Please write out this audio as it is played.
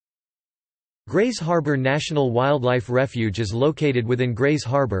Grays Harbor National Wildlife Refuge is located within Grays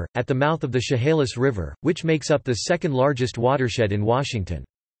Harbor, at the mouth of the Chehalis River, which makes up the second-largest watershed in Washington.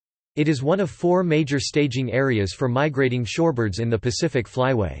 It is one of 4 major staging areas for migrating shorebirds in the Pacific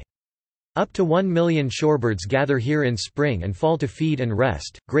Flyway. Up to 1 million shorebirds gather here in spring and fall to feed and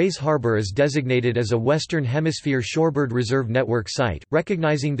rest. Grays Harbor is designated as a Western Hemisphere Shorebird Reserve Network site,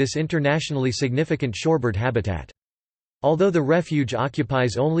 recognizing this internationally significant shorebird habitat. Although the refuge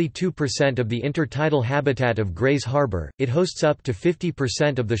occupies only 2% of the intertidal habitat of Grays Harbor, it hosts up to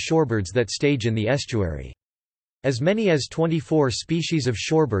 50% of the shorebirds that stage in the estuary. As many as 24 species of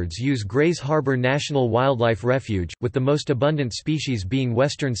shorebirds use Grays Harbor National Wildlife Refuge, with the most abundant species being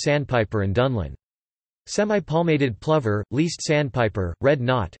western sandpiper and dunlin. Semi-palmated plover, least sandpiper, red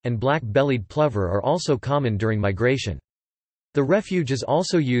knot, and black-bellied plover are also common during migration. The refuge is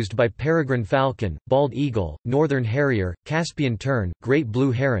also used by peregrine falcon, bald eagle, northern harrier, Caspian tern, great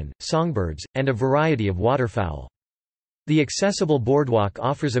blue heron, songbirds, and a variety of waterfowl. The accessible boardwalk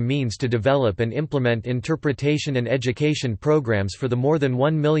offers a means to develop and implement interpretation and education programs for the more than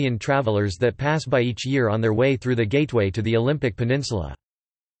 1 million travelers that pass by each year on their way through the gateway to the Olympic Peninsula.